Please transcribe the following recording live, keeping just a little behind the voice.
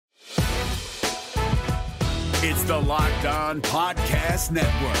It's the Locked On Podcast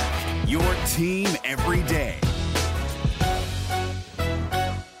Network, your team every day.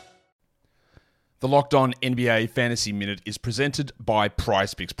 The Locked On NBA Fantasy Minute is presented by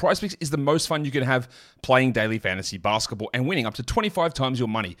PrizePicks. PrizePicks is the most fun you can have playing daily fantasy basketball and winning up to 25 times your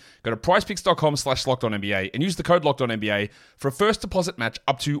money. Go to prizepicks.com/LockedOnNBA and use the code LockedOnNBA for a first deposit match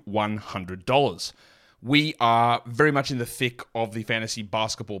up to $100. We are very much in the thick of the fantasy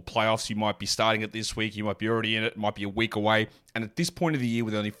basketball playoffs. You might be starting it this week. You might be already in it. It might be a week away. And at this point of the year,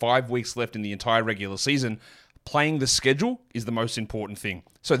 with only 5 weeks left in the entire regular season, playing the schedule is the most important thing.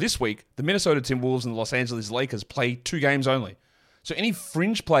 So this week, the Minnesota Timberwolves and the Los Angeles Lakers play 2 games only. So any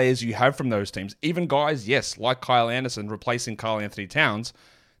fringe players you have from those teams, even guys, yes, like Kyle Anderson replacing Karl Anthony Towns,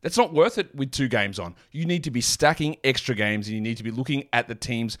 that's not worth it with 2 games on. You need to be stacking extra games, and you need to be looking at the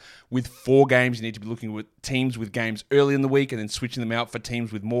teams with 4 games. You need to be looking at teams with games early in the week and then switching them out for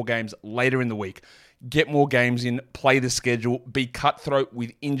teams with more games later in the week. Get more games in, play the schedule, be cutthroat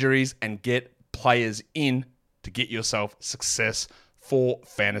with injuries, and get players in to get yourself success for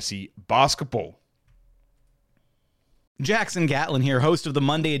fantasy basketball. Jackson Gatlin here, host of the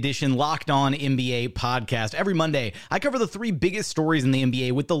Monday edition Locked On NBA podcast. Every Monday, I cover the 3 biggest stories in the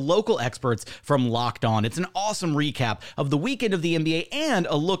NBA with the local experts from Locked On. It's an awesome recap of the weekend of the NBA and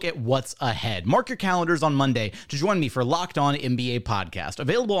a look at what's ahead. Mark your calendars on Monday to join me for Locked On NBA podcast,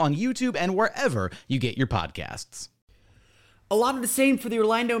 available on YouTube and wherever you get your podcasts. A lot of the same for the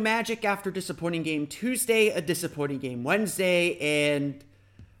Orlando Magic after a disappointing game Tuesday, a disappointing game Wednesday, and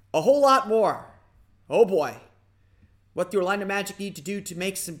a whole lot more. Oh boy. What the Orlando Magic need to do to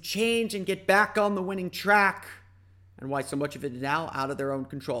make some change and get back on the winning track, and why so much of it is now out of their own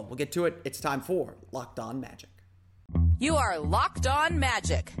control. We'll get to it. It's time for Locked On Magic. You are Locked On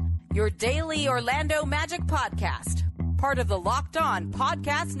Magic, your daily Orlando Magic podcast. Part of the Locked On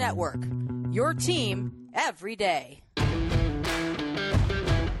Podcast Network, your team every day.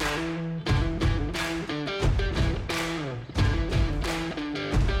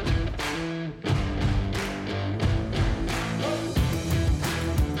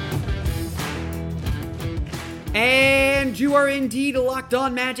 And you are indeed Locked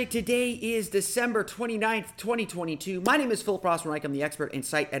On Magic. Today is December 29th, 2022. My name is Philip Rossman-Reich. I'm the expert and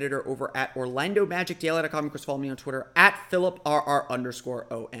site editor over at OrlandoMagicDaily.com. Of course, follow me on Twitter at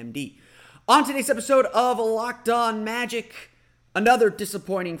PhilipRR_OMD. On today's episode of Locked On Magic, another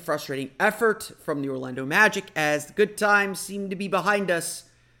disappointing, frustrating effort from the Orlando Magic as the good times seem to be behind us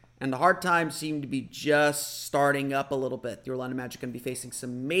and the hard times seem to be just starting up a little bit. The Orlando Magic going to be facing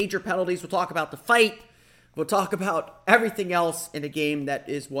some major penalties. We'll talk about the fight. We'll talk about everything else in a game that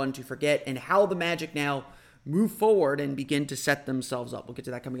is one to forget and how the Magic now move forward and begin to set themselves up. We'll get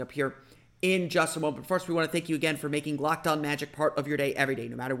to that coming up here in just a moment. But first, we want to thank you again for making Locked On Magic part of your day every day,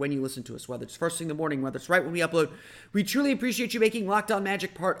 no matter when you listen to us, whether it's first thing in the morning, whether it's right when we upload. We truly appreciate you making Locked On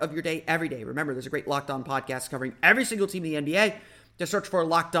Magic part of your day every day. Remember, there's a great Locked On podcast covering every single team in the NBA. Just search for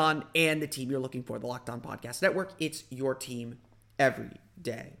Locked On and the team you're looking for, the Locked On Podcast Network. It's your team every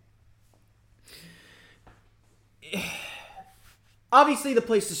day. Obviously, the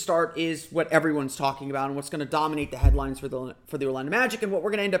place to start is what everyone's talking about and what's going to dominate the headlines for the Orlando Magic and what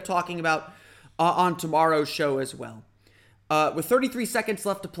we're going to end up talking about on tomorrow's show as well. With 33 seconds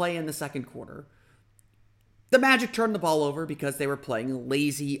left to play in the second quarter, the Magic turned the ball over because they were playing a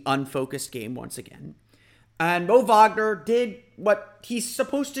lazy, unfocused game once again. And Mo Wagner did what he's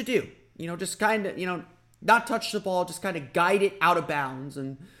supposed to do. Just kind of, not touch the ball, just kind of guide it out of bounds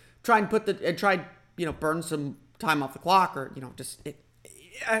and try and burn some time off the clock, or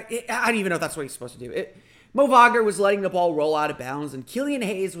I don't even know if that's what he's supposed to do. Mo Wagner was letting the ball roll out of bounds, and Killian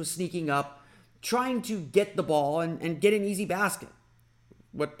Hayes was sneaking up, trying to get the ball and get an easy basket.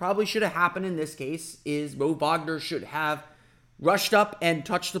 What probably should have happened in this case is Mo Wagner should have rushed up and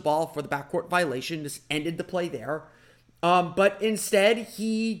touched the ball for the backcourt violation, just ended the play there. But instead,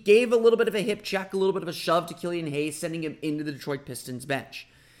 he gave a little bit of a hip check, a little bit of a shove to Killian Hayes, sending him into the Detroit Pistons bench.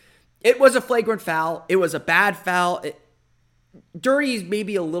 It was a flagrant foul. It was a bad foul. Dirty is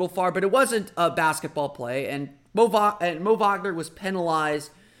maybe a little far, but it wasn't a basketball play. And Mo Wagner was penalized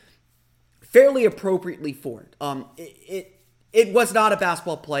fairly appropriately for it. It was not a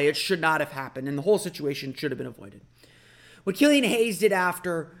basketball play. It should not have happened, and the whole situation should have been avoided. What Killian Hayes did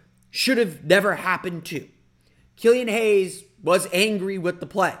after should have never happened too. Killian Hayes was angry with the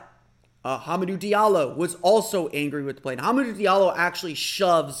play. Hamidou Diallo was also angry with the play. And Hamidou Diallo actually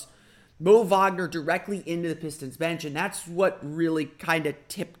shoves Mo Wagner directly into the Pistons bench, and that's what really kind of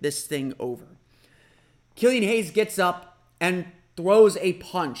tipped this thing over. Killian Hayes gets up and throws a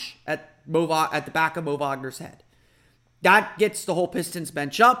punch at the back of Mo Wagner's head. That gets the whole Pistons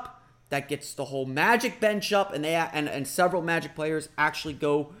bench up, that gets the whole Magic bench up, and several Magic players actually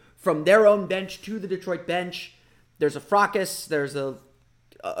go from their own bench to the Detroit bench. There's a fracas, there's a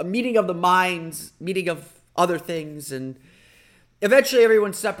meeting of the minds, meeting of other things, and eventually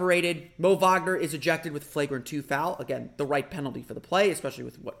everyone's separated. Mo Wagner is ejected with flagrant 2 foul. Again, the right penalty for the play, especially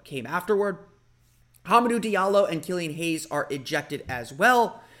with what came afterward. Hamidou Diallo and Killian Hayes are ejected as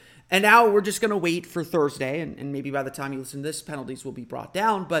well. And now we're just going to wait for Thursday, and maybe by the time you listen to this, penalties will be brought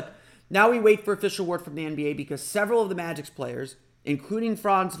down. But now we wait for official word from the NBA because several of the Magic's players, including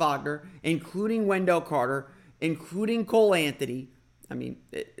Franz Wagner, including Wendell Carter, including Cole Anthony,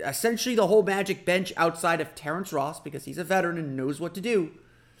 essentially the whole Magic bench outside of Terrence Ross, because he's a veteran and knows what to do,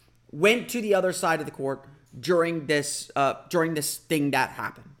 went to the other side of the court during this thing that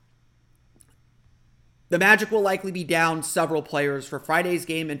happened. The Magic will likely be down several players for Friday's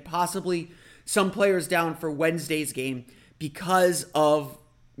game and possibly some players down for Wednesday's game because of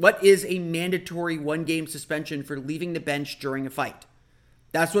what is a mandatory 1-game suspension for leaving the bench during a fight.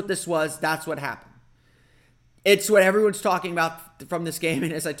 That's what this was. That's what happened. It's what everyone's talking about from this game.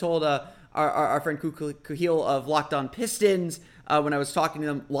 And as I told our friend Kuhil of Locked On Pistons when I was talking to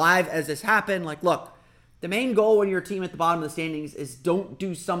them live as this happened, look, the main goal when you're a team at the bottom of the standings is don't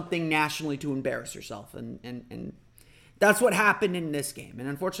do something nationally to embarrass yourself. And that's what happened in this game. And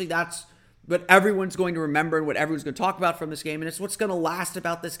unfortunately, that's what everyone's going to remember and what everyone's going to talk about from this game. And it's what's going to last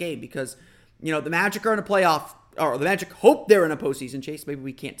about this game because, the Magic are in a playoff, or the Magic hope they're in a postseason chase. Maybe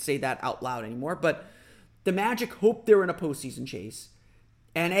we can't say that out loud anymore, but the Magic hope they're in a postseason chase.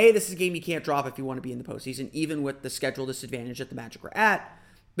 And this is a game you can't drop if you want to be in the postseason, even with the schedule disadvantage that the Magic are at.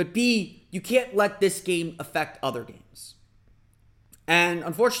 But B, you can't let this game affect other games. And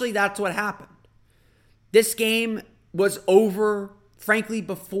unfortunately, that's what happened. This game was over, frankly,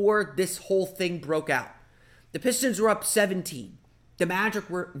 before this whole thing broke out. The Pistons were up 17. The Magic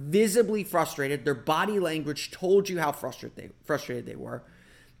were visibly frustrated. Their body language told you how frustrated they were.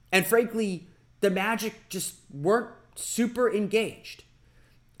 And frankly, the Magic just weren't super engaged.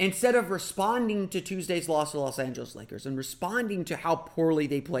 Instead of responding to Tuesday's loss to the Los Angeles Lakers and responding to how poorly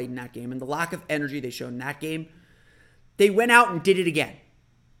they played in that game and the lack of energy they showed in that game, they went out and did it again.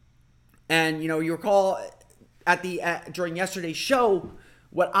 And, you recall during yesterday's show,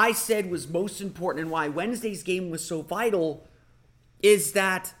 what I said was most important and why Wednesday's game was so vital is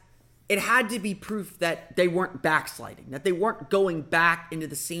that it had to be proof that they weren't backsliding, that they weren't going back into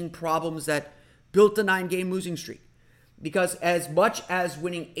the same problems that built the 9-game losing streak. Because as much as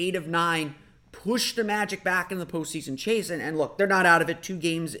winning 8 of 9 pushed the Magic back into the postseason chase, and look, they're not out of it. 2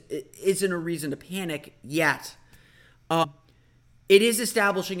 games isn't a reason to panic yet. It is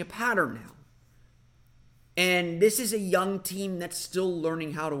establishing a pattern now. And this is a young team that's still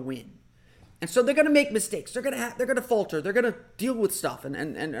learning how to win. And so they're going to make mistakes. They're going to falter. They're going to deal with stuff.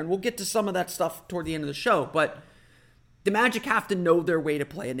 And we'll get to some of that stuff toward the end of the show. But the Magic have to know their way to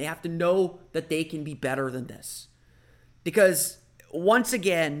play, and they have to know that they can be better than this. Because, once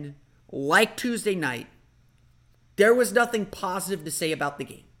again, like Tuesday night, there was nothing positive to say about the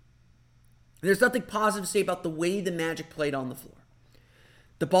game. There's nothing positive to say about the way the Magic played on the floor.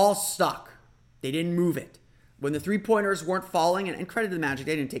 The ball stuck. They didn't move it. When the three-pointers weren't falling, and credit to the Magic,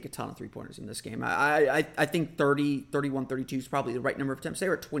 they didn't take a ton of three-pointers in this game. I think 30, 31, 32 is probably the right number of attempts. They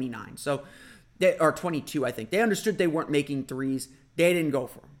were at 29, or 22, I think. They understood they weren't making threes. They didn't go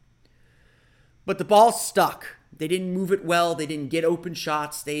for them. But the ball stuck. They didn't move it well. They didn't get open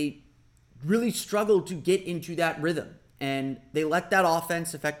shots. They really struggled to get into that rhythm. And they let that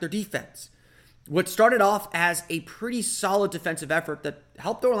offense affect their defense. What started off as a pretty solid defensive effort that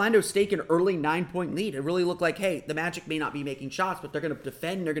helped Orlando stake an early 9-point lead. It really looked like, hey, the Magic may not be making shots, but they're going to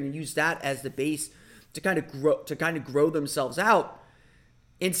defend. They're going to use that as the base to kind of grow themselves out.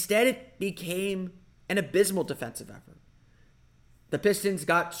 Instead, it became an abysmal defensive effort. The Pistons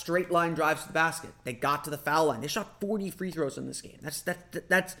got straight line drives to the basket. They got to the foul line. They shot 40 free throws in this game.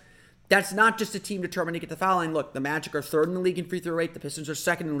 That's not just a team determined to get the foul line. Look, the Magic are 3rd in the league in free throw rate. The Pistons are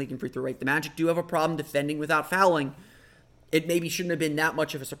 2nd in the league in free throw rate. The Magic do have a problem defending without fouling. It maybe shouldn't have been that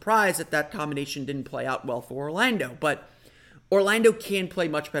much of a surprise that combination didn't play out well for Orlando. But Orlando can play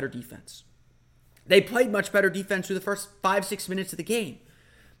much better defense. They played much better defense through the first 5-6 minutes of the game.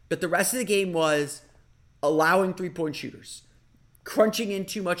 But the rest of the game was allowing three-point shooters, crunching in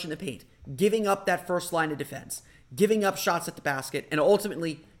too much in the paint, giving up that first line of defense, giving up shots at the basket, and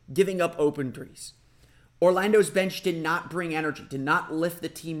ultimately giving up open threes. Orlando's bench did not bring energy, did not lift the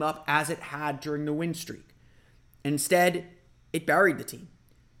team up as it had during the win streak. Instead, it buried the team.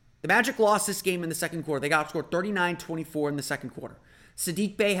 The Magic lost this game in the second quarter. They got outscored 39-24 in the second quarter.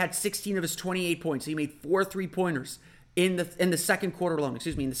 Saddiq Bey had 16 of his 28 points. He made 4 3-pointers. in the second quarter alone.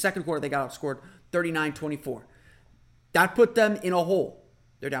 In the second quarter, they got outscored 39-24. That put them in a hole.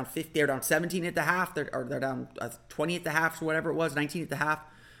 They're down 50. They're down 17 at the half. They're down 20 at the half, or whatever it was, 19 at the half.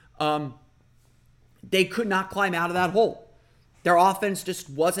 They could not climb out of that hole. Their offense just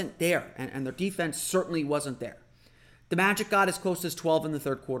wasn't there, and their defense certainly wasn't there. The Magic got as close as 12 in the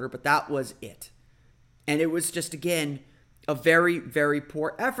third quarter, but that was it. And it was just, again, a very, very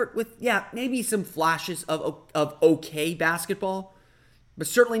poor effort with, maybe some flashes of okay basketball, but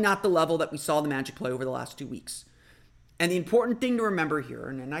certainly not the level that we saw the Magic play over the last 2 weeks. And the important thing to remember here,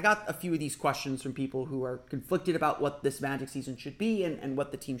 and I got a few of these questions from people who are conflicted about what this Magic season should be and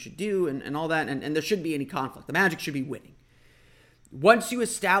what the team should do and all that, and there shouldn't be any conflict. The Magic should be winning. Once you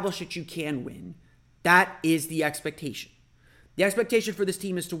establish that you can win, that is the expectation. The expectation for this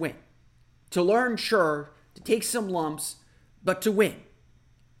team is to win. To learn, sure, to take some lumps, but to win.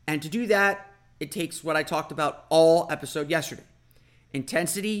 And to do that, it takes what I talked about all episode yesterday.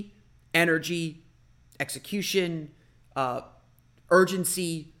 Intensity, energy, execution,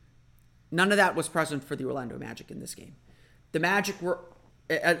 urgency. None of that was present for the Orlando Magic in this game. The Magic were,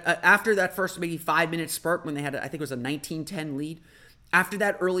 after that first maybe 5-minute spurt when they had, I think it was a 19-10 lead, after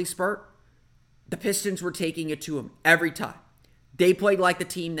that early spurt, the Pistons were taking it to them every time. They played like the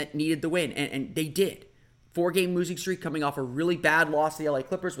team that needed the win, and they did. 4-game losing streak coming off a really bad loss to the LA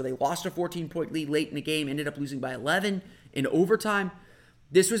Clippers where they lost a 14-point lead late in the game, ended up losing by 11 in overtime.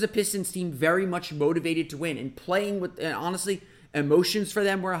 This was a Pistons team very much motivated to win and playing with, and honestly, emotions for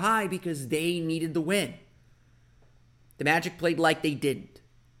them were high because they needed the win. The Magic played like they didn't.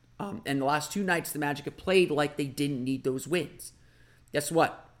 And the last 2 nights, the Magic have played like they didn't need those wins. Guess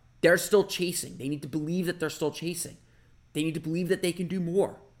what? They're still chasing. They need to believe that they're still chasing. They need to believe that they can do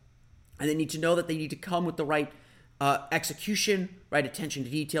more. And they need to know that they need to come with the right execution, right attention to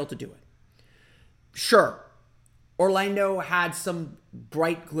detail to do it. Sure, Orlando had some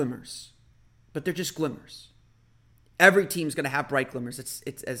bright glimmers, but they're just glimmers. Every team's going to have bright glimmers.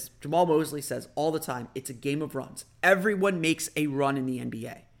 It's as Jamal Mosley says all the time, it's a game of runs. Everyone makes a run in the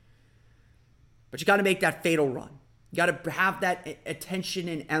NBA. But you got to make that fatal run. You got to have that attention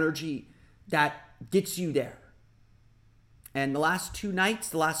and energy that gets you there. And the last 2 nights,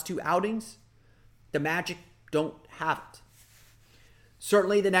 the last 2 outings, the Magic don't have it.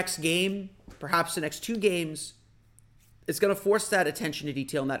 Certainly the next game, perhaps the next 2 games, is going to force that attention to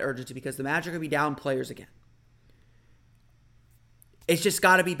detail and that urgency because the Magic are going to be down players again. It's just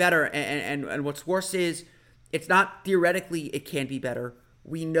got to be better. And what's worse is, it's not theoretically it can be better.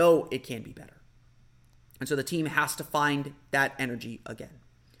 We know it can be better. And so the team has to find that energy again.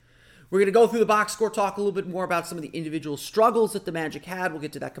 We're going to go through the box score, talk a little bit more about some of the individual struggles that the Magic had. We'll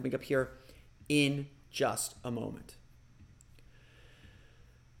get to that coming up here in just a moment.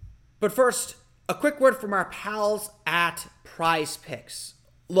 But first, a quick word from our pals at Prize Picks.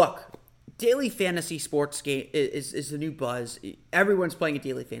 Look, daily fantasy sports game is the new buzz. Everyone's playing a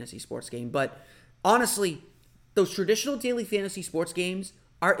daily fantasy sports game, but honestly, those traditional daily fantasy sports games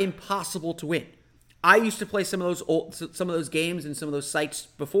are impossible to win. I used to play some of those games and some of those sites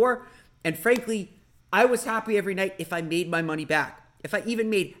before, and frankly, I was happy every night if I made my money back. If I even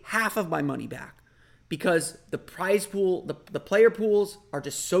made half of my money back. Because the prize pool, the player pools are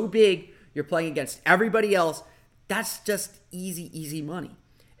just so big, you're playing against everybody else. That's just easy money.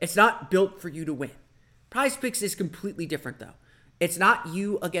 It's not built for you to win. Prize Picks is completely different though. It's not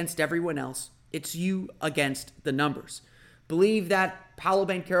you against everyone else. It's you against the numbers. Believe that Paolo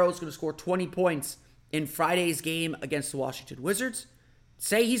Banchero is going to score 20 points in Friday's game against the Washington Wizards.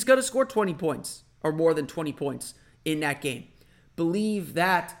 Say he's going to score 20 points or more than 20 points in that game. Believe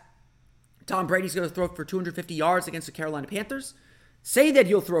that Tom Brady's going to throw for 250 yards against the Carolina Panthers. Say that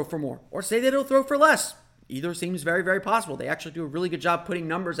he'll throw for more or say that he'll throw for less. Either seems very, very possible. They actually do a really good job putting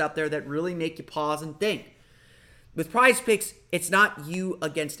numbers out there that really make you pause and think. With Prize Picks, it's not you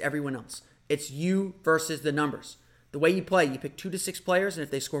against everyone else. It's you versus the numbers. The way you play, you pick 2 to 6 players, and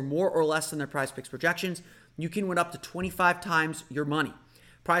if they score more or less than their Prize Picks projections, you can win up to 25 times your money.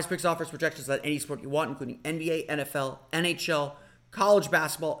 Prize Picks offers projections at any sport you want, including NBA, NFL, NHL, college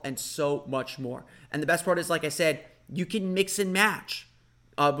basketball, and so much more. And the best part is, like I said, you can mix and match.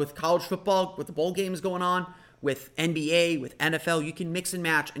 With college football, with the bowl games going on, with NBA, with NFL, you can mix and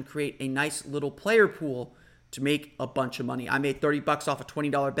match and create a nice little player pool to make a bunch of money. I made $30 off a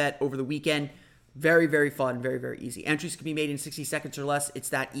 $20 bet over the weekend. Very, very fun, very, very easy. Entries can be made in 60 seconds or less. It's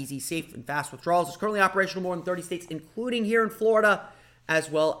that easy, safe, and fast withdrawals. It's currently operational in more than 30 states, including here in Florida,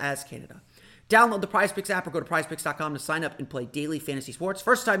 as well as Canada. Download the Prize Picks app or go to prizepicks.com to sign up and play daily fantasy sports.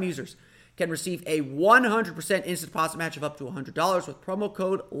 First-time users can receive a 100% instant deposit match of up to $100 with promo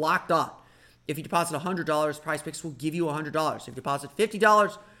code LOCKEDON. If you deposit $100, PrizePicks will give you $100. If you deposit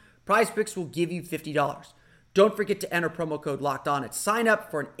 $50, PrizePicks will give you $50. Don't forget to enter promo code Locked On and sign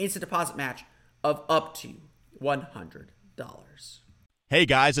up for an instant deposit match of up to $100. Hey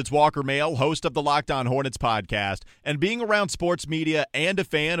guys, it's Walker Mail, host of the Locked On Hornets podcast, and being around sports media and a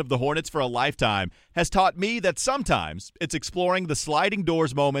fan of the Hornets for a lifetime has taught me that sometimes it's exploring the sliding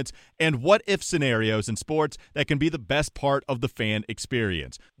doors moments and what-if scenarios in sports that can be the best part of the fan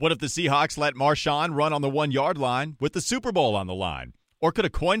experience. What if the Seahawks let Marshawn run on the 1-yard line with the Super Bowl on the line? Or could a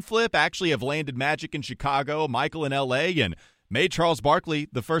coin flip actually have landed Magic in Chicago, Michael in L.A., and made Charles Barkley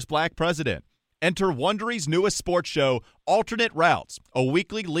the first black president? Enter Wondery's newest sports show, Alternate Routes, a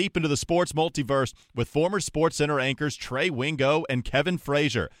weekly leap into the sports multiverse with former SportsCenter anchors Trey Wingo and Kevin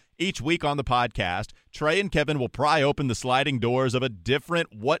Frazier. Each week on the podcast, Trey and Kevin will pry open the sliding doors of a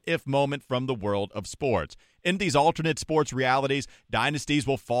different what-if moment from the world of sports. In these alternate sports realities, dynasties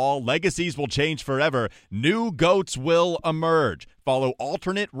will fall, legacies will change forever, new GOATs will emerge. Follow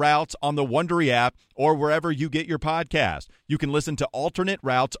Alternate Routes on the Wondery app or wherever you get your podcast. You can listen to Alternate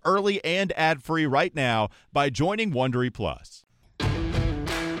Routes early and ad-free right now by joining Wondery Plus.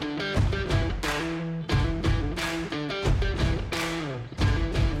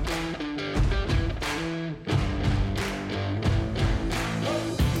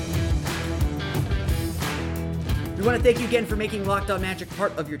 We want to thank you again for making Locked On Magic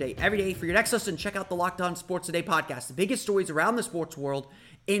part of your day. Every day for your next listen, check out the Locked On Sports Today podcast. The biggest stories around the sports world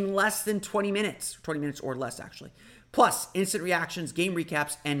in less than 20 minutes. 20 minutes or less, actually. Plus, instant reactions, game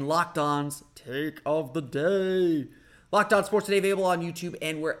recaps, and Locked On's Take of the Day. Locked On Sports Today available on YouTube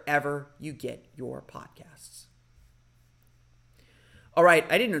and wherever you get your podcasts. All right,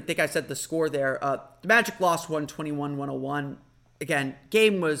 I didn't think I said the score there. The Magic lost 121-101. Again,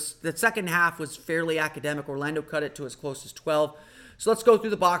 the second half was fairly academic. Orlando cut it to as close as 12. So let's go through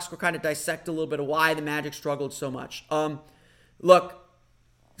the box score, kind of dissect a little bit of why the Magic struggled so much. Look,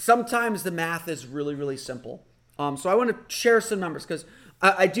 sometimes the math is really, really simple. So I want to share some numbers because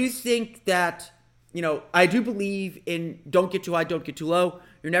I do think that, I do believe in don't get too high, don't get too low.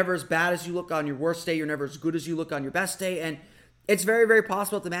 You're never as bad as you look on your worst day. You're never as good as you look on your best day. And it's very, very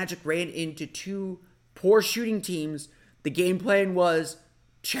possible that the Magic ran into two poor shooting teams. The game plan was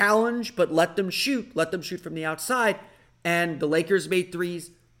challenge, but let them shoot from the outside. And the Lakers made threes.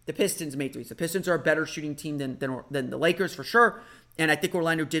 The Pistons made threes. The Pistons are a better shooting team than the Lakers for sure. And I think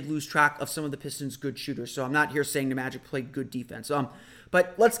Orlando did lose track of some of the Pistons' good shooters. So I'm not here saying the Magic played good defense.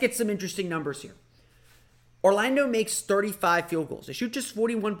 But let's get some interesting numbers here. Orlando makes 35 field goals. They shoot just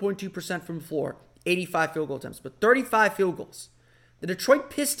 41.2% from the floor, 85 field goal attempts, but 35 field goals. The Detroit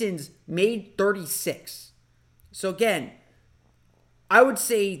Pistons made 36. So again, I would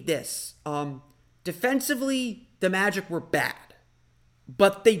say this. Defensively, the Magic were bad.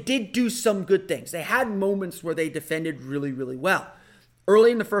 But they did do some good things. They had moments where they defended really, really well.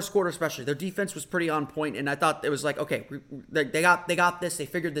 Early in the first quarter especially, their defense was pretty on point, and I thought it was like, okay, they got this. They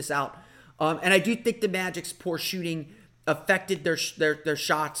figured this out. And I do think the Magic's poor shooting affected their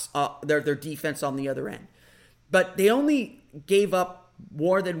shots, their defense on the other end. But they only gave up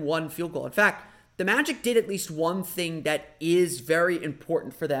more than one field goal. In fact, the Magic did at least one thing that is very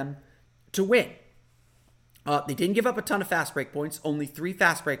important for them to win. They didn't give up a ton of fast break points, only 3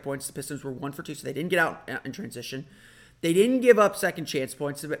 fast break points. The Pistons were 1 for 2, so they didn't get out in transition. They didn't give up second chance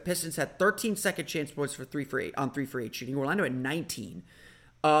points. The Pistons had 13 second chance points for 3 for 8 on 3 for 8 shooting. Orlando had 19.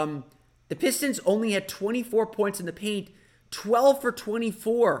 The Pistons only had 24 points in the paint, 12 for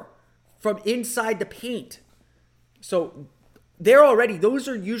 24 from inside the paint. So those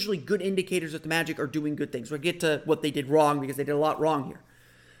are usually good indicators that the Magic are doing good things. We'll get to what they did wrong because they did a lot wrong here.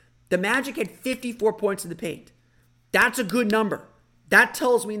 The Magic had 54 points in the paint. That's a good number. That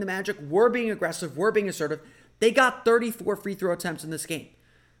tells me the Magic were being aggressive, were being assertive. They got 34 free throw attempts in this game.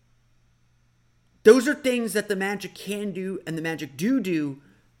 Those are things that the Magic can do and the Magic do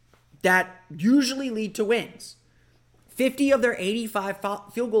that usually lead to wins. 50 of their 85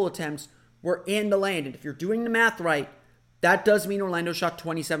 field goal attempts were in the lane. And if you're doing the math right, that does mean Orlando shot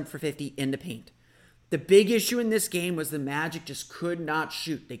 27 for 50 in the paint. The big issue in this game was the Magic just could not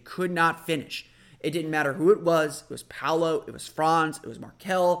shoot. They could not finish. It didn't matter who it was. It was Paolo, it was Franz, it was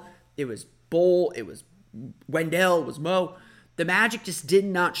Markelle, it was Bull, it was Wendell, it was Mo. The Magic just did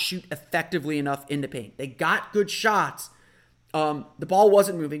not shoot effectively enough in the paint. They got good shots. The ball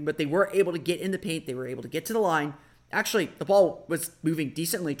wasn't moving, but they were able to get in the paint. They were able to get to the line. Actually, the ball was moving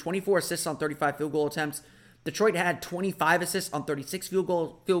decently. 24 assists on 35 field goal attempts. Detroit had 25 assists on 36 field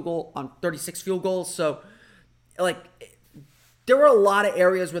goals. So, there were a lot of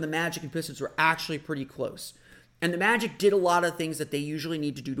areas where the Magic and Pistons were actually pretty close. And the Magic did a lot of things that they usually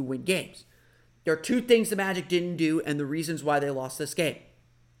need to do to win games. There are two things the Magic didn't do and the reasons why they lost this game.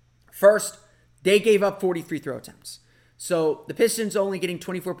 First, they gave up 40 free throw attempts. So the Pistons only getting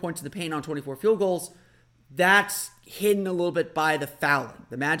 24 points in the paint on 24 field goals. That's hidden a little bit by the fouling.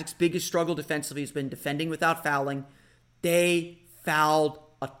 The Magic's biggest struggle defensively has been defending without fouling. They fouled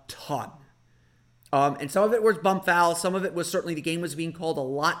a ton. And some of it was bump fouls. Some of it was certainly the game was being called a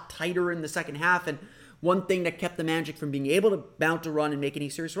lot tighter in the second half. And one thing that kept the Magic from being able to mount a run and make any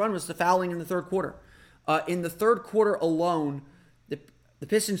serious run was the fouling in the third quarter. In the third quarter alone, the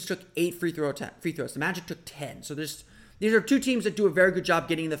Pistons took 8 free throws. The Magic took 10. So these are two teams that do a very good job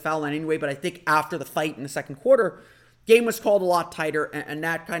getting the foul line anyway. But I think after the fight in the second quarter, game was called a lot tighter, and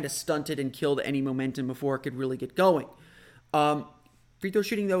that kind of stunted and killed any momentum before it could really get going. Free throw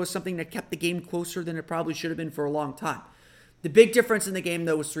shooting, though, is something that kept the game closer than it probably should have been for a long time. The big difference in the game,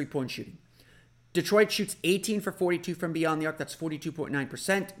 though, was three-point shooting. Detroit shoots 18 for 42 from beyond the arc. That's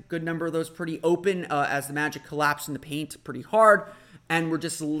 42.9%. Good number of those pretty open as the Magic collapsed in the paint pretty hard, and we're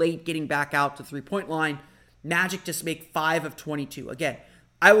just late getting back out to three-point line. Magic just make 5 of 22. Again,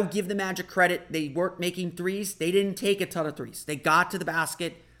 I will give the Magic credit. They weren't making threes. They didn't take a ton of threes. They got to the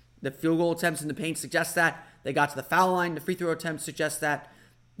basket. The field goal attempts in the paint suggest that. They got to the foul line. The free throw attempts suggest that.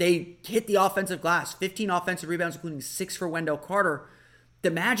 They hit the offensive glass. 15 offensive rebounds, including 6 for Wendell Carter.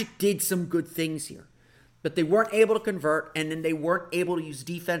 The Magic did some good things here. But they weren't able to convert, and then they weren't able to use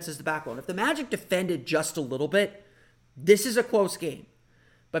defense as the backbone. If the Magic defended just a little bit, this is a close game.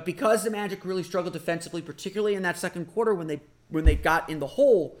 But because the Magic really struggled defensively, particularly in that second quarter when they got in the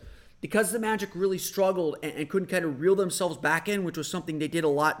hole, because the Magic really struggled and couldn't kind of reel themselves back in, which was something they did a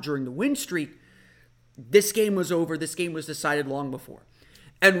lot during the win streak, this game was over. This game was decided long before.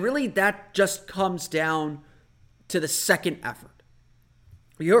 And really that just comes down to the second effort.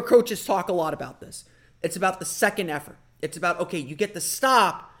 Your coaches talk a lot about this. It's about the second effort. It's about, okay, you get the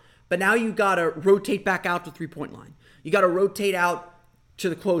stop, but now you got to rotate back out to three-point line. You got to rotate out to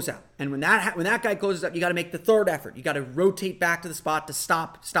the closeout. And when that guy closes out, you got to make the third effort. You got to rotate back to the spot to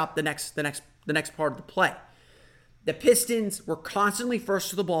stop the next part of the play. The Pistons were constantly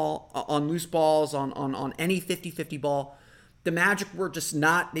first to the ball on loose balls, on any 50-50 ball. The Magic were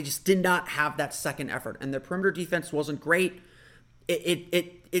they just did not have that second effort. And their perimeter defense wasn't great.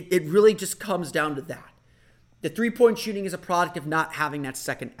 It really just comes down to that. The three-point shooting is a product of not having that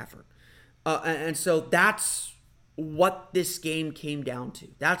second effort. And so that's what this game came down to.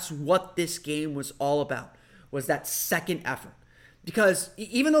 That's what this game was all about, was that second effort. Because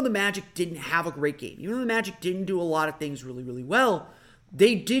even though the Magic didn't have a great game, even though the Magic didn't do a lot of things really, really well,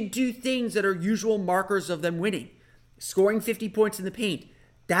 they did do things that are usual markers of them winning. Scoring 50 points in the paint.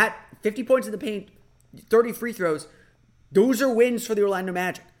 That 50 points in the paint, 30 free throws, those are wins for the Orlando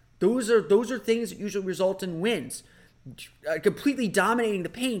Magic. Those are things that usually result in wins. Completely dominating the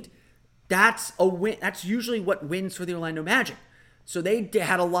paint, that's a win. That's usually what wins for the Orlando Magic. So they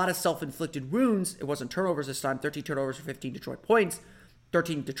had a lot of self-inflicted wounds. It wasn't turnovers this time. 13 turnovers for 15 Detroit points.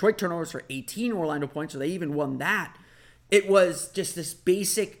 13 Detroit turnovers for 18 Orlando points. So they even won that. It was just this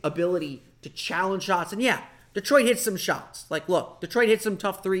basic ability to challenge shots. And yeah, Detroit hit some shots. Like, look, Detroit hit some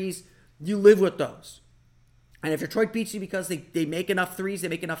tough threes. You live with those. And if Detroit beats you because they make enough threes, they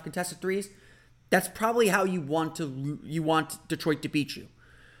make enough contested threes, that's probably how you want Detroit to beat you.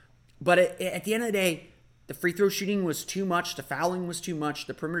 But at the end of the day, the free throw shooting was too much. The fouling was too much.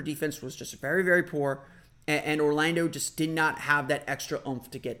 The perimeter defense was just very, very poor. And Orlando just did not have that extra oomph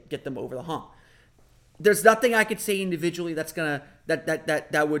to get them over the hump. There's nothing I could say individually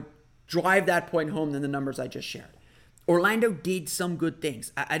that would drive that point home than the numbers I just shared. Orlando did some good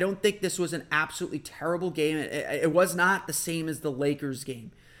things. I don't think this was an absolutely terrible game. It was not the same as the Lakers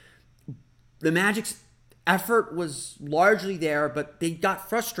game. The Magic's effort was largely there, but they got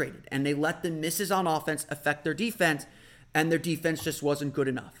frustrated and they let the misses on offense affect their defense, and their defense just wasn't good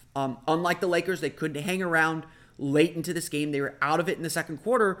enough. Unlike the Lakers, they couldn't hang around late into this game. They were out of it in the second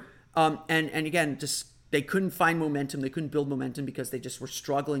quarter, and again, just they couldn't find momentum. They couldn't build momentum because they just were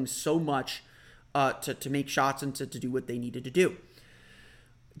struggling so much to make shots and to do what they needed to do.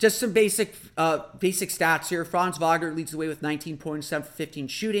 Just some basic stats here. Franz Wagner leads the way with 19 points, 7 for 15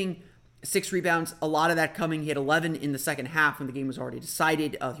 shooting, 6 rebounds. A lot of that coming. He had 11 in the second half when the game was already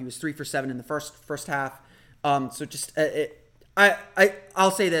decided. He was 3 for 7 in the first half. So just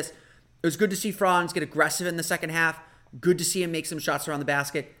I'll say this: it was good to see Franz get aggressive in the second half. Good to see him make some shots around the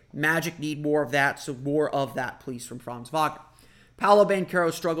basket. Magic need more of that, so more of that, please, from Franz Wagner. Paolo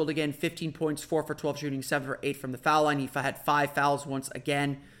Banchero struggled again, 15 points, 4 for 12 shooting, 7 for 8 from the foul line. He had 5 fouls once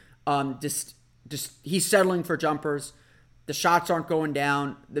again. Just he's settling for jumpers. The shots aren't going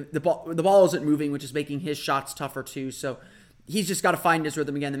down. The ball isn't moving, which is making his shots tougher too. So he's just got to find his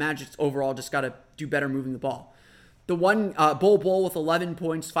rhythm again. The Magic's overall just got to do better moving the ball. The one, Bol with 11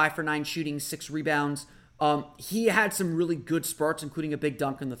 points, 5 for 9 shooting, 6 rebounds. He had some really good spurts, including a big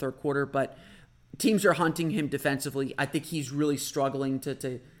dunk in the third quarter, but teams are hunting him defensively. I think he's really struggling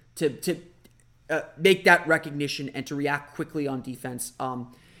to make that recognition and to react quickly on defense.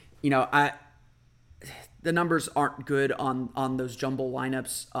 The numbers aren't good on those jumbo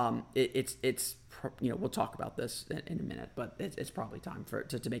lineups. We'll talk about this in a minute, but it's probably time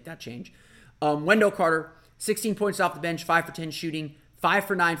to make that change. Wendell Carter, 16 points off the bench, 5 for 10 shooting, 5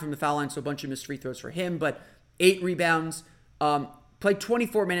 for 9 from the foul line, so a bunch of missed free throws for him, but 8 rebounds. Played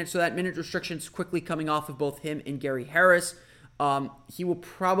 24 minutes, so that minute restriction's quickly coming off of both him and Gary Harris. He will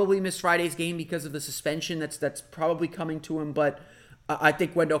probably miss Friday's game because of the suspension that's probably coming to him, but I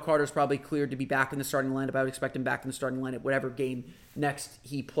think Wendell Carter's probably cleared to be back in the starting lineup. I would expect him back in the starting lineup whatever game next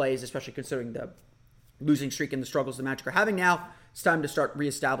he plays, especially considering the losing streak and the struggles the Magic are having now. It's time to start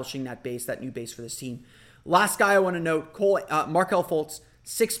reestablishing that base, that new base for this team. Last guy I want to note, Markelle Fultz,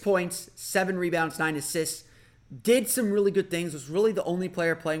 6 points, 7 rebounds, 9 assists. Did some really good things. Was really the only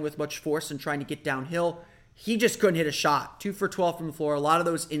player playing with much force and trying to get downhill. He just couldn't hit a shot. 2 for 12 from the floor. A lot of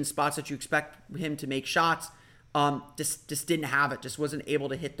those in spots that you expect him to make shots. Just didn't have it. Just wasn't able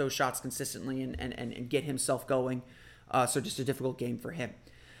to hit those shots consistently and get himself going. So just a difficult game for him.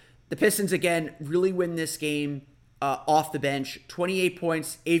 The Pistons, again, really win this game off the bench. 28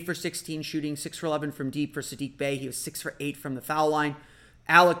 points, 8 for 16 shooting, 6 for 11 from deep for Saddiq Bey. He was 6 for 8 from the foul line.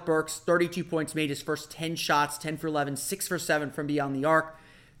 Alec Burks, 32 points, made his first 10 shots, 10 for 11, 6 for 7 from beyond the arc.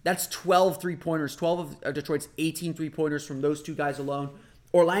 That's 12 three-pointers, 12 of Detroit's 18 three-pointers from those two guys alone.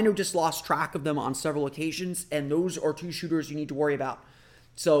 Orlando just lost track of them on several occasions, and those are 2 shooters you need to worry about.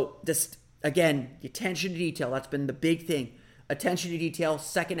 So, just, again, attention to detail. That's been the big thing. Attention to detail,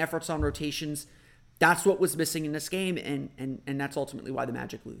 second efforts on rotations. That's what was missing in this game, and that's ultimately why the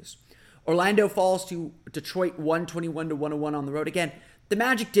Magic lose. Orlando falls to Detroit 121-101 on the road. Again, the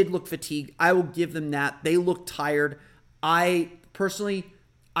Magic did look fatigued. I will give them that. They looked tired. I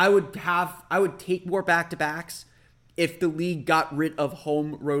would take more back-to-backs if the league got rid of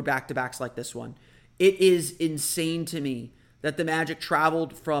home road back-to-backs like this one. It is insane to me that the Magic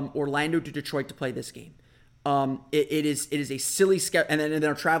traveled from Orlando to Detroit to play this game. It is a silly schedule, and then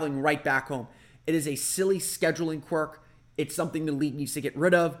they're traveling right back home. It is a silly scheduling quirk. It's something the league needs to get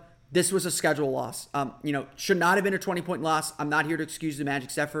rid of. This was a schedule loss. Should not have been a 20-point loss. I'm not here to excuse the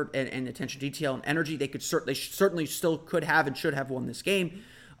Magic's effort and attention to detail and energy. They certainly still could have and should have won this game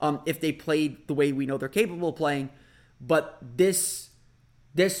if they played the way we know they're capable of playing. But this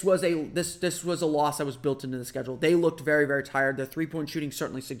was a loss that was built into the schedule. They looked very, very tired. Their 3-point shooting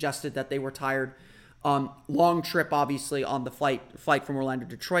certainly suggested that they were tired. Long trip, obviously, on the flight from Orlando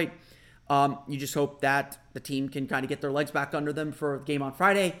to Detroit. You just hope that the team can kind of get their legs back under them for a game on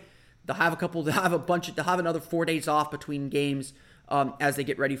Friday. They'll have another 4 days off between games as they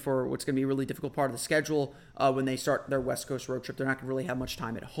get ready for what's going to be a really difficult part of the schedule when they start their West Coast road trip. They're not going to really have much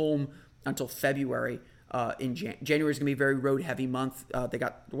time at home until February. January is going to be a very road heavy month. They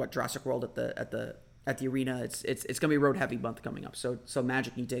got Jurassic World at the arena. It's going to be a road heavy month coming up. So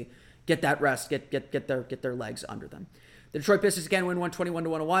Magic need to get that rest, get their legs under them. The Detroit Pistons again win 121-101.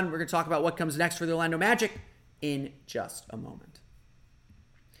 We're going to talk about what comes next for the Orlando Magic in just a moment.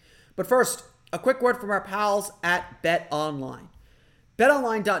 But first, a quick word from our pals at BetOnline.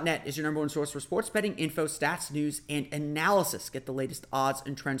 BetOnline.net is your number one source for sports betting info, stats, news, and analysis. Get the latest odds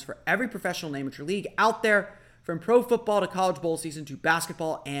and trends for every professional and amateur league out there, from pro football to college bowl season to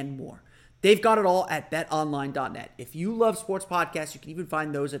basketball and more. They've got it all at BetOnline.net. If you love sports podcasts, you can even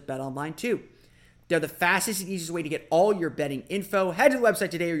find those at BetOnline too. They're the fastest and easiest way to get all your betting info. Head to the website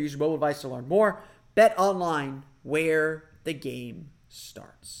today or use your mobile device to learn more. BetOnline, where the game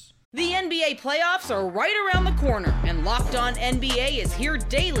starts. The NBA playoffs are right around the corner, and Locked On NBA is here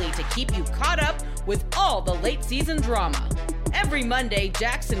daily to keep you caught up with all the late season drama. Every Monday,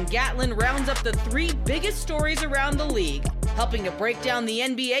 Jackson Gatlin rounds up the 3 biggest stories around the league, helping to break down the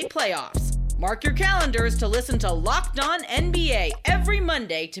NBA playoffs. Mark your calendars to listen to Locked On NBA every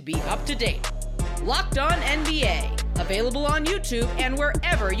Monday to be up to date. Locked On NBA, available on YouTube and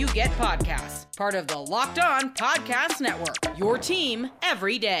wherever you get podcasts. Part of the Locked On Podcast Network, your team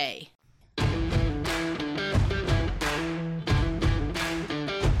every day.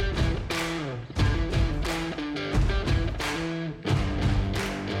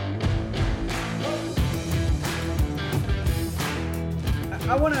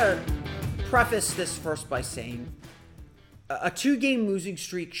 I want to preface this first by saying a 2-game losing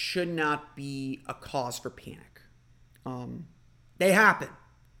streak should not be a cause for panic. They happen.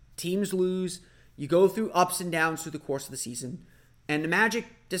 Teams lose. You go through ups and downs through the course of the season. And the Magic,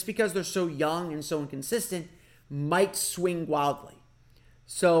 just because they're so young and so inconsistent, might swing wildly.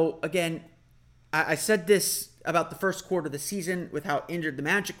 So, again, I said this about the first quarter of the season with how injured the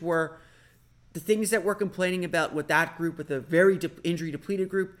Magic were. The things that we're complaining about with that group, with a very injury-depleted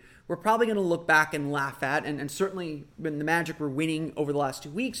group, we're probably going to look back and laugh at. And certainly when the Magic were winning over the last 2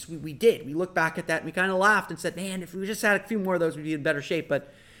 weeks, we did. We looked back at that and we kind of laughed and said, man, if we just had a few more of those, we'd be in better shape.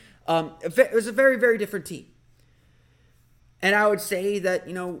 But it was a very, very different team. And I would say that,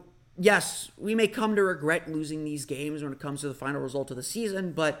 yes, we may come to regret losing these games when it comes to the final result of the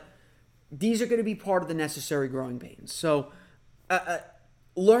season, but these are going to be part of the necessary growing pains. So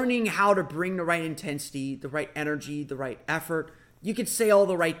learning how to bring the right intensity, the right energy, the right effort, you could say all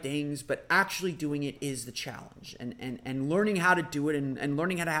the right things, but actually doing it is the challenge. And learning how to do it and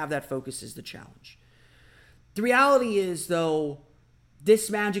learning how to have that focus is the challenge. The reality is, though,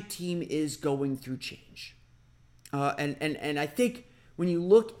 this Magic team is going through change. And I think when you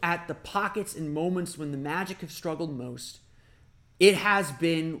look at the pockets and moments when the Magic have struggled most, it has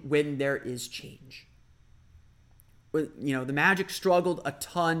been when there is change. The Magic struggled a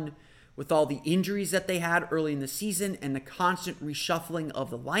ton with all the injuries that they had early in the season and the constant reshuffling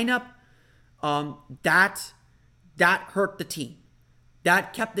of the lineup. That hurt the team.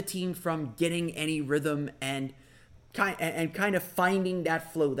 That kept the team from getting any rhythm and kind of finding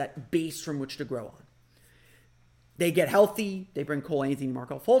that flow, that base from which to grow on. They get healthy. They bring Cole Anthony,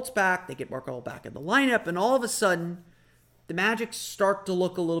 Markelle Fultz back. They get Markelle back in the lineup. And all of a sudden, the Magic start to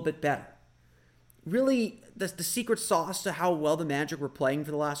look a little bit better. Really, the secret sauce to how well the Magic were playing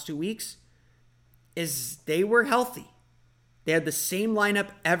for the last 2 weeks is they were healthy. They had the same lineup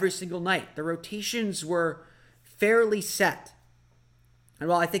every single night. The rotations were fairly set. And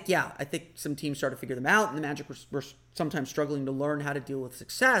while I think some teams started to figure them out, and the Magic were sometimes struggling to learn how to deal with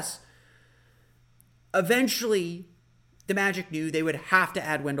success, eventually the Magic knew they would have to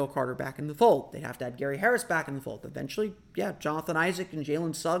add Wendell Carter back in the fold. They'd have to add Gary Harris back in the fold. Eventually, Jonathan Isaac and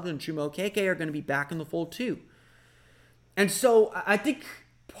Jalen Suggs and Chuma Okeke are going to be back in the fold too. And so I think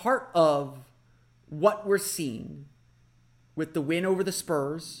part of what we're seeing with the win over the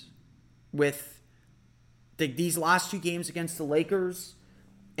Spurs, with these last 2 games against the Lakers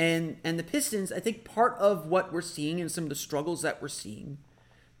and the Pistons, I think part of what we're seeing and some of the struggles that we're seeing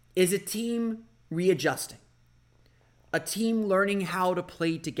is a team readjusting. A team learning how to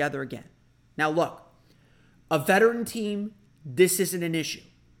play together again. Now look, a veteran team, this isn't an issue.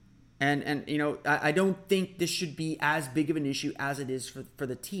 And I don't think this should be as big of an issue as it is for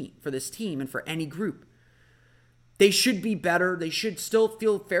this team and for any group. They should be better. They should still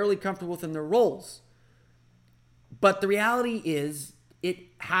feel fairly comfortable within their roles. But the reality is, it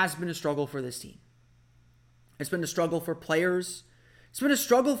has been a struggle for this team. It's been a struggle for players. It's been a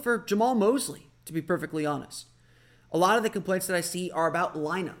struggle for Jamal Mosley, to be perfectly honest. A lot of the complaints that I see are about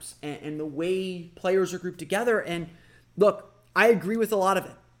lineups and the way players are grouped together. And look, I agree with a lot of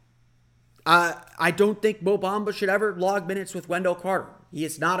it. I don't think Mo Bamba should ever log minutes with Wendell Carter. He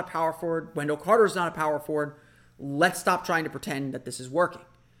is not a power forward. Wendell Carter is not a power forward. Let's stop trying to pretend that this is working.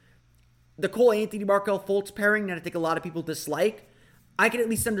 The Cole Anthony Markelle Fultz pairing that I think a lot of people dislike, I can at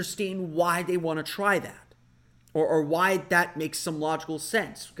least understand why they want to try that. Or why that makes some logical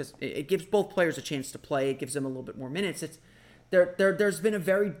sense, because it gives both players a chance to play. It gives them a little bit more minutes. There's been a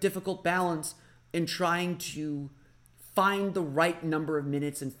very difficult balance in trying to find the right number of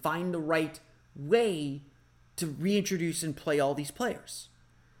minutes and find the right way to reintroduce and play all these players.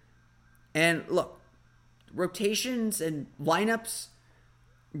 And look, rotations and lineups,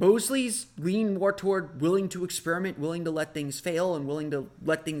 Mosley's lean more toward willing to experiment, willing to let things fail, and willing to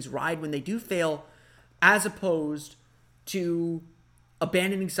let things ride when they do fail, as opposed to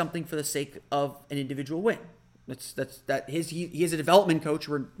abandoning something for the sake of an individual win. He is a development coach.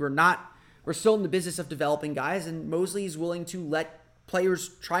 We're still in the business of developing guys, and Mosley is willing to let players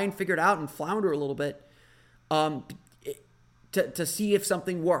try and figure it out and flounder a little bit, to see if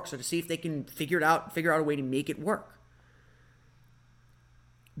something works, or to see if they can figure out a way to make it work.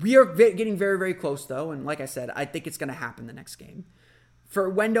 We are getting very, very close, though, and like I said, I think it's going to happen the next game, for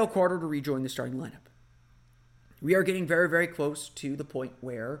Wendell Carter to rejoin the starting lineup. We are getting very, very close to the point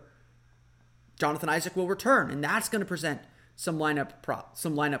where Jonathan Isaac will return, and that's going to present some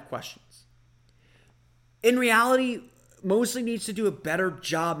lineup questions. In reality, Mosley needs to do a better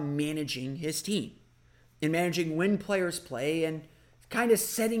job managing his team, and managing when players play, and kind of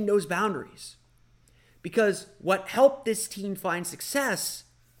setting those boundaries. Because what helped this team find success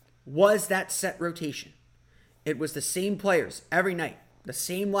was that set rotation. It was the same players every night, the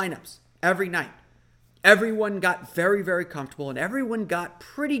same lineups every night. Everyone got very, very comfortable, and everyone got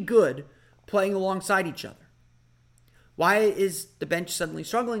pretty good playing alongside each other. Why is the bench suddenly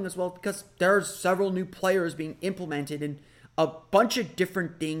struggling as well? Because there are several new players being implemented and a bunch of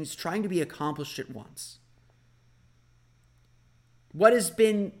different things trying to be accomplished at once. What has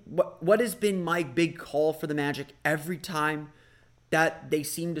been my big call for the Magic every time that they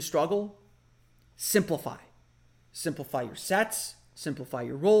seem to struggle? Simplify. Simplify your sets, simplify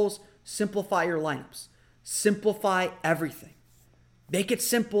your roles, simplify your lineups. Simplify everything. Make it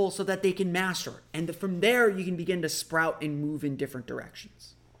simple so that they can master it. And from there, you can begin to sprout and move in different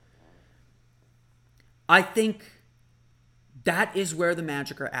directions. I think that is where the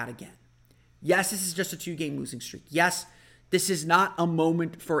Magic are at again. Yes, this is just a 2-game losing streak. Yes, this is not a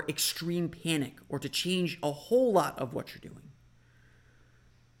moment for extreme panic or to change a whole lot of what you're doing.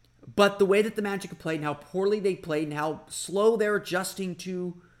 But the way that the Magic have played and how poorly they played and how slow they're adjusting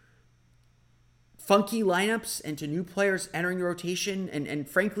to funky lineups and to new players entering the rotation and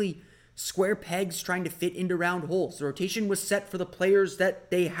frankly, square pegs trying to fit into round holes. The rotation was set for the players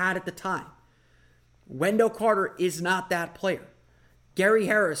that they had at the time. Wendell Carter is not that player. Gary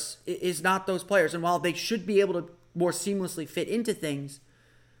Harris is not those players. And while they should be able to more seamlessly fit into things,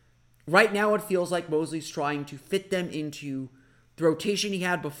 right now it feels like Mosley's trying to fit them into the rotation he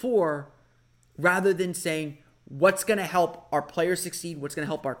had before rather than saying, what's going to help our players succeed? What's going to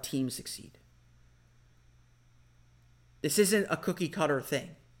help our team succeed? This isn't a cookie cutter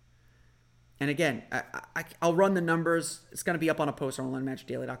thing. And again, I'll run the numbers. It's going to be up on a post on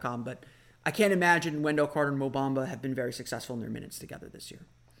OnlineMagicDaily.com, but I can't imagine Wendell Carter and Mo Bamba have been very successful in their minutes together this year.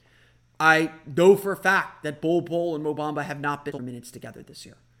 I know for a fact that Bol and Mo Bamba have not been minutes together this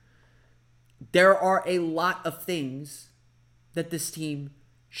year. There are a lot of things that this team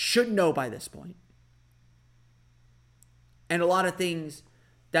should know by this point, and a lot of things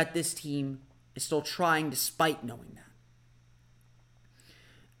that this team is still trying despite knowing that.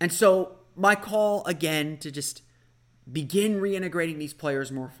 And so my call again to just begin reintegrating these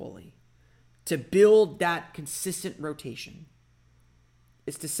players more fully, to build that consistent rotation,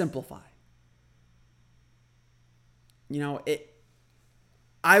 is to simplify.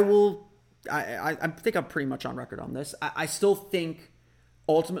 I think I'm pretty much on record on this. I still think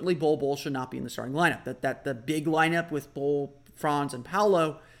ultimately Bol should not be in the starting lineup. That the big lineup with Bol, Franz, and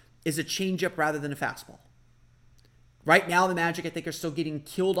Paolo is a changeup rather than a fastball. Right now, the Magic, I think, are still getting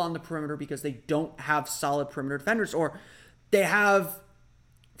killed on the perimeter because they don't have solid perimeter defenders, or they have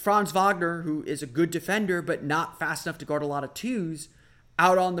Franz Wagner, who is a good defender but not fast enough to guard a lot of twos,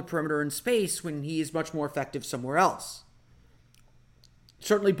 out on the perimeter in space when he is much more effective somewhere else.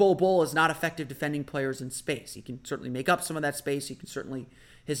 Certainly, Bol is not effective defending players in space. He can certainly make up some of that space.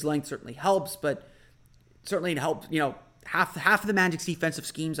 His length certainly helps, but certainly it helps. Half of the Magic's defensive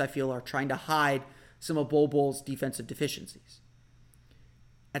schemes, I feel, are trying to hide some of Bol's defensive deficiencies.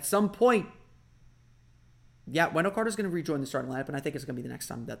 At some point, Wendell Carter's going to rejoin the starting lineup, and I think it's going to be the next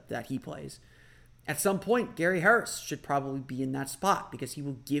time that he plays. At some point, Gary Harris should probably be in that spot because he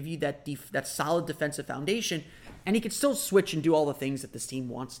will give you that solid defensive foundation, and he can still switch and do all the things that this team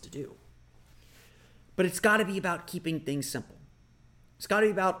wants to do. But it's got to be about keeping things simple. It's got to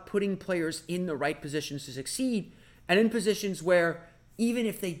be about putting players in the right positions to succeed, and in positions where even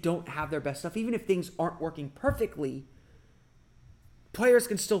if they don't have their best stuff, even if things aren't working perfectly, players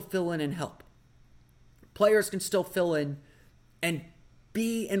can still fill in and help. Players can still fill in and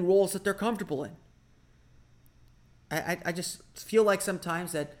be in roles that they're comfortable in. I just feel like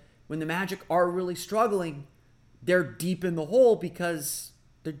sometimes that when the Magic are really struggling, they're deep in the hole because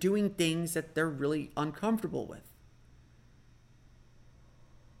they're doing things that they're really uncomfortable with.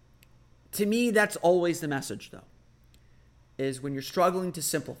 To me, that's always the message, though, is when you're struggling to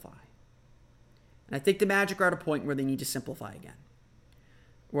simplify. And I think the Magic are at a point where they need to simplify again.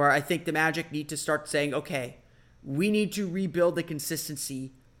 Where I think the Magic need to start saying, okay, we need to rebuild the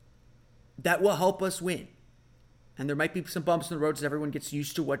consistency that will help us win. And there might be some bumps in the road as everyone gets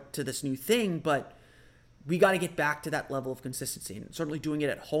used to this new thing, but we got to get back to that level of consistency. And certainly doing it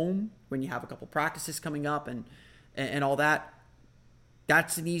at home when you have a couple practices coming up and all that,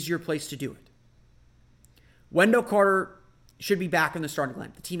 that's an easier place to do it. Wendell Carter should be back in the starting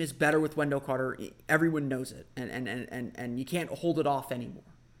lineup. The team is better with Wendell Carter. Everyone knows it. And you can't hold it off anymore.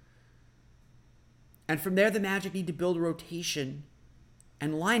 And from there, the Magic need to build a rotation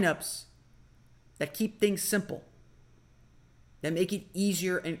and lineups that keep things simple, that make it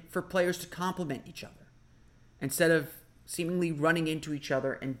easier for players to complement each other instead of seemingly running into each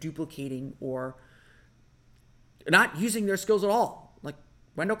other and duplicating or not using their skills at all. Like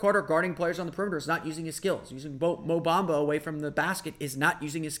Wendell Carter guarding players on the perimeter is not using his skills. Using Mo Bamba away from the basket is not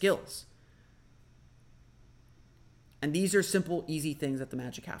using his skills. And these are simple, easy things that the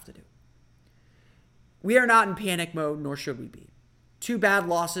Magic have to do. We are not in panic mode, nor should we be. 2 bad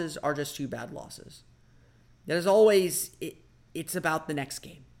losses are just 2 bad losses. There's always, it's about the next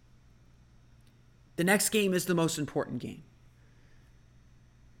game. The next game is the most important game.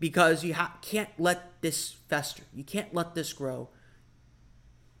 Because you can't let this fester. You can't let this grow.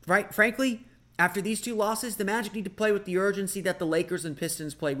 Right? Frankly, after these 2 losses, the Magic need to play with the urgency that the Lakers and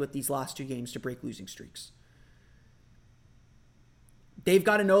Pistons played with these last 2 games to break losing streaks. They've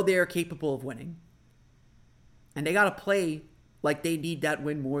got to know they are capable of winning. And they got to play like they need that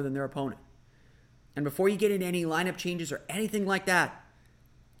win more than their opponent. And before you get into any lineup changes or anything like that,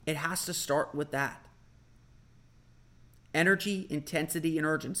 it has to start with that. Energy, intensity, and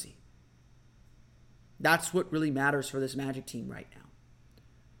urgency. That's what really matters for this Magic team right now.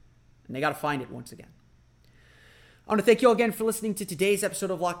 And they got to find it once again. I want to thank you all again for listening to today's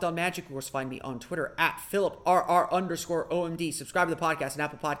episode of Locked On Magic. Of course, find me on Twitter at PhilipRR_OMD. Subscribe to the podcast on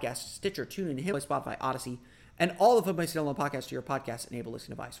Apple Podcasts, Stitcher, TuneIn, Himalaya, Spotify, Odyssey, and all of them by download podcasts to your podcast-enabled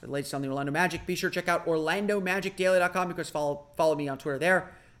listening device. For the latest on the Orlando Magic, be sure to check out OrlandoMagicDaily.com. Of course, follow me on Twitter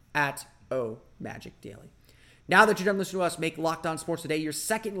there at OMagicDaily. Now that you're done listening to us make Locked On Sports Today your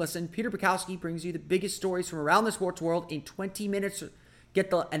second listen, Peter Bukowski brings you the biggest stories from around the sports world in 20 minutes. Get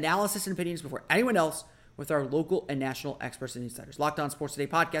the analysis and opinions before anyone else with our local and national experts and insiders. Locked On Sports Today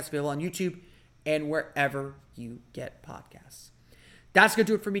podcast available on YouTube and wherever you get podcasts. That's going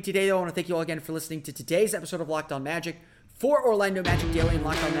to do it for me today, though. I want to thank you all again for listening to today's episode of Locked On Magic. For Orlando Magic Daily and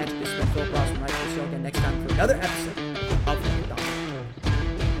Locked On Magic, this has been Philip Ross from Right. We'll see you all again next time for another episode of Locked On.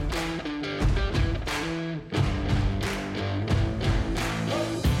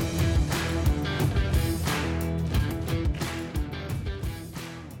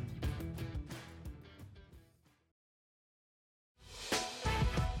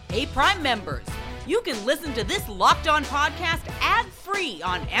 Hey, Prime members, you can listen to this Locked On podcast ad-free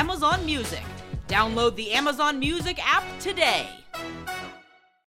on Amazon Music. Download the Amazon Music app today.